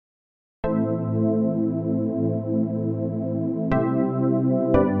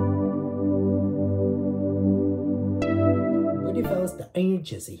Hey fellas, the Iron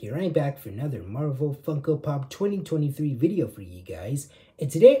Jesse here. I'm back for another Marvel Funko Pop 2023 video for you guys.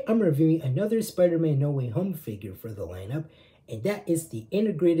 And today I'm reviewing another Spider-Man No Way Home figure for the lineup. And that is the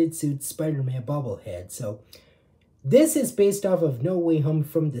integrated suit Spider-Man bobblehead. So this is based off of No Way Home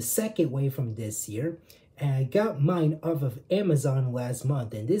from the second wave from this year. And I got mine off of Amazon last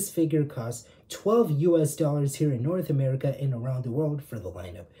month. And this figure costs $12 US here in North America and around the world for the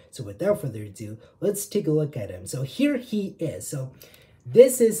lineup. So without further ado, let's take a look at him. So here he is. So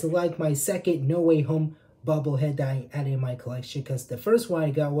this is like my second No Way Home bobblehead that I added in my collection, because the first one I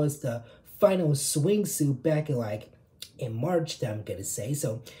got was the final swing suit back in March, that I'm gonna say.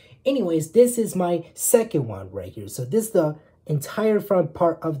 So anyways, this is my second one right here. So this is the entire front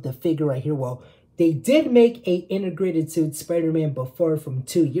part of the figure right here. Well, they did make a integrated suit Spider-Man before from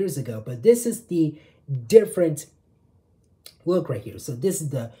 2 years ago, but this is the different look right here. So this is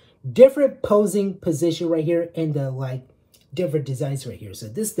the different posing position right here and the different designs right here. So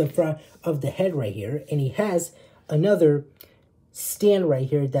this is the front of the head right here, and he has another stand right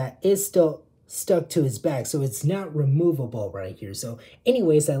here that is still stuck to his back, so it's not removable right here. So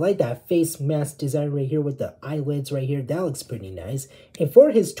anyways, I like that face mask design right here with the eyelids right here. That looks pretty nice. And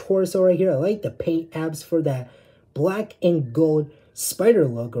for his torso right here, I like the paint abs for that black and gold spider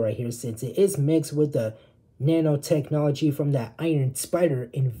logo right here, since it is mixed with the nanotechnology from that Iron Spider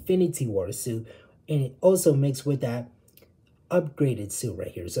Infinity War suit, and it also mixed with that upgraded suit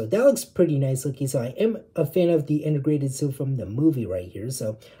right here. So that looks pretty nice looking. So I am a fan of the integrated suit from the movie right here.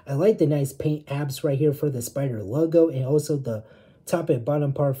 So I like the nice paint abs right here for the spider logo, and also the top and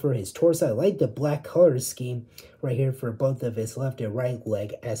bottom part for his torso. I like the black color scheme right here for both of his left and right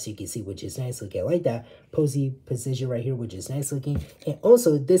leg, as you can see, which is nice looking. I like that posy position right here, which is nice looking. And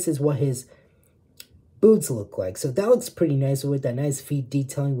also this is what his boots look like. So that looks pretty nice with that nice feet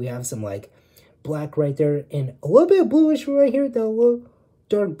detailing. We have some black right there and a little bit of bluish right here, the little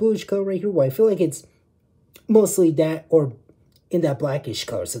dark bluish color right here. Well, I feel like it's mostly that or in that blackish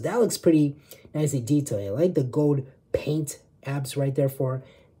color. So that looks pretty nicely detailed. I like the gold paint abs right there for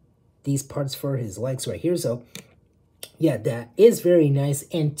these parts for his legs right here. So yeah, that is very nice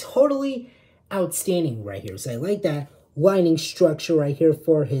and totally outstanding right here. So I like that lining structure right here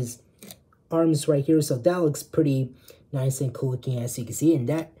for his arms right here. So that looks pretty nice and cool looking, as you can see, and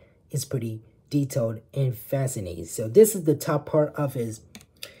that is pretty detailed and fascinating. So this is the top part of his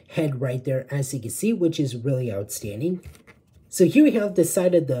head right there, as you can see, which is really outstanding. So here we have the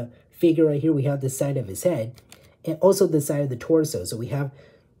side of the figure right here. We have the side of his head and also the side of the torso. So we have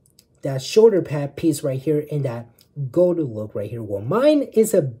that shoulder pad piece right here and that gold look right here. Well, mine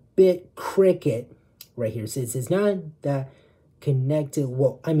is a bit cricket right here, since it's not that connected.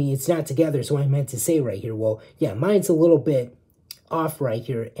 Well, I mean, it's not together, so I meant to say right here. Well, yeah, mine's a little bit off right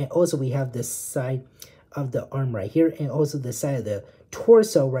here. And also we have the side of the arm right here, and also the side of the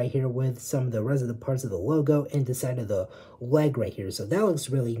torso right here with some of the rest of the parts of the logo, and the side of the leg right here. So that looks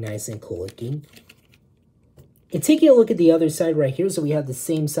really nice and cool looking. And taking a look at the other side right here, so we have the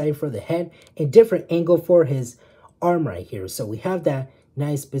same side for the head and different angle for his arm right here. So we have that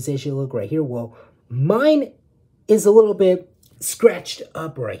nice position look right here. Well, mine is a little bit scratched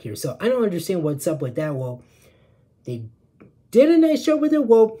up right here, so I don't understand what's up with that. Well, they did a nice job with it.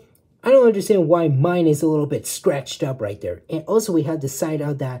 Well, I don't understand why mine is a little bit scratched up right there. And also we have the side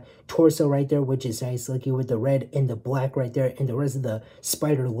of that torso right there, which is nice looking with the red and the black right there and the rest of the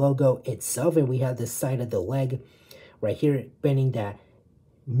spider logo itself. And we have the side of the leg right here, bending that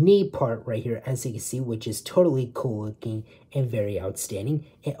knee part right here, as you can see, which is totally cool looking and very outstanding.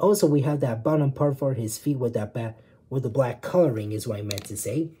 And also we have that bottom part for his feet with that with the black coloring, is what I meant to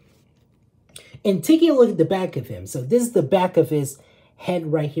say. And taking a look at the back of him, so this is the back of his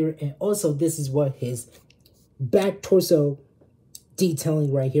head right here, and also this is what his back torso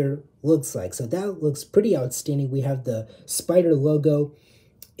detailing right here looks like. So that looks pretty outstanding. We have the spider logo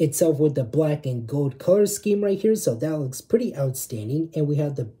itself with the black and gold color scheme right here, so that looks pretty outstanding. And we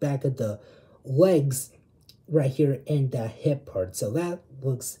have the back of the legs right here and the hip part, so that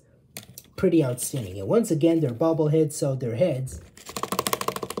looks pretty outstanding. And once again, they're bobbleheads, so their heads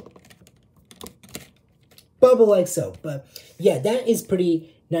bubble like so. But yeah, that is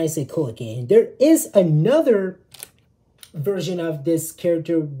pretty nice and cool looking. And there is another version of this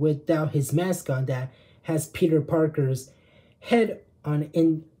character without his mask on that has Peter Parker's head on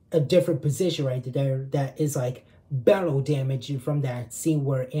in a different position right there, that is like battle damage from that scene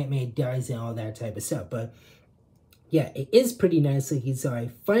where Ant-Man dies and all that type of stuff. But yeah, it is pretty nice looking. So I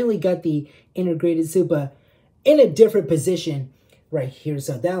finally got the integrated suit, but in a different position right here.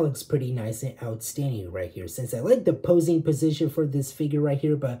 So that looks pretty nice and outstanding right here, since I like the posing position for this figure right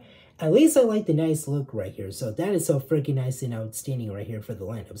here, but at least I like the nice look right here. So that is so freaking nice and outstanding right here for the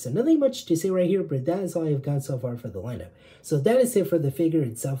lineup. So nothing much to say right here, but that is all I've got so far for the lineup. So that is it for the figure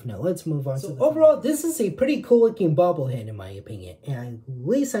itself. Now let's move on. So overall, this is a pretty cool looking bobblehead in my opinion. And at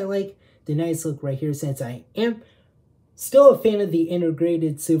least I like the nice look right here, since I am still a fan of the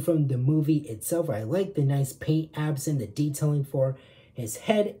integrated suit from the movie itself. I like the nice paint abs and the detailing for his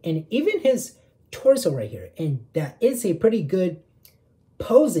head and even his torso right here. And that is a pretty good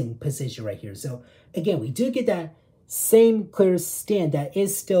posing position right here. So again, we do get that same clear stand that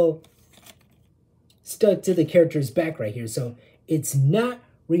is still stuck to the character's back right here. So it's not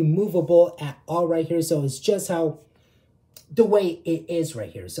removable at all right here. So it's just how the way it is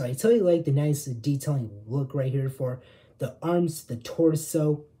right here. So I totally like the nice detailing look right here for the arms, the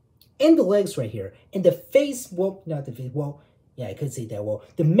torso, and the legs right here. And the face, well, not the face, well, yeah, I could say that. Well,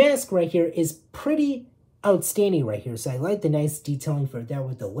 the mask right here is pretty outstanding right here. So I like the nice detailing for that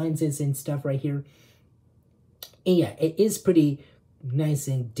with the lenses and stuff right here. And yeah, it is pretty nice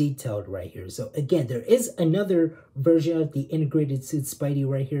and detailed right here. So again, there is another version of the integrated suit Spidey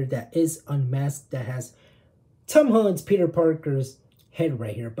right here that is unmasked, that has Tom Holland's Peter Parker's head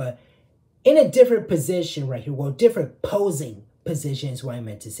right here, but in a different position right here. Well, different posing position is what I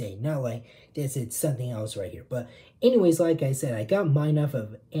meant to say. Not like this, it's something else right here. But anyways, like I said, I got mine off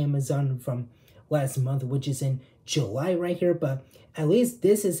of Amazon from last month, which is in July right here. But at least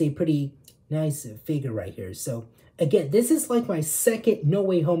this is a pretty nice figure right here. So again, this is like my second No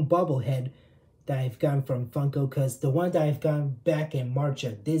Way Home bobblehead that I've gotten from Funko, because the one that I've gotten back in March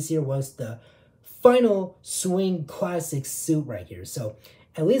of this year was the Final Swing Classic suit right here. So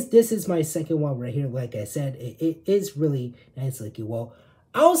at least this is my second one right here. Like I said, it is really nice looking. Well,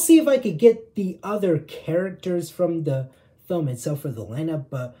 I'll see if I could get the other characters from the film itself for the lineup,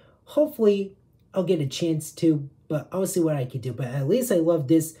 but hopefully I'll get a chance to, but I'll see what I can do. But at least I love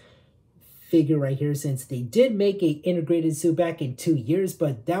this figure right here, since they did make a integrated suit back in 2 years,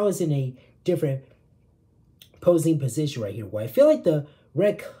 but that was in a different posing position right here. Well, I feel like the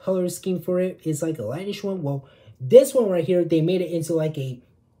red color scheme for it is like a lightish one. Well, this one right here, they made it into like a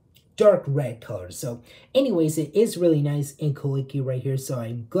dark red color. So anyways, it is really nice and colorful right here. So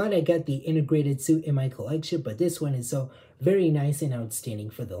I'm glad I got the integrated suit in my collection, but this one is so very nice and outstanding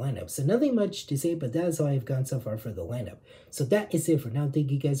for the lineup. So nothing much to say, but that's all I've gone so far for the lineup. So that is it for now.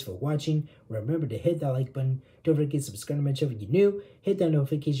 Thank you guys for watching. Remember to hit that like button. Don't forget to subscribe to my channel if you're new. Hit that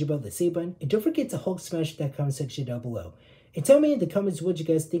notification bell, the save button. And don't forget to Hulk smash that comment section down below. And tell me in the comments what you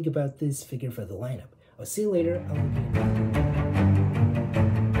guys think about this figure for the lineup. I'll see you later.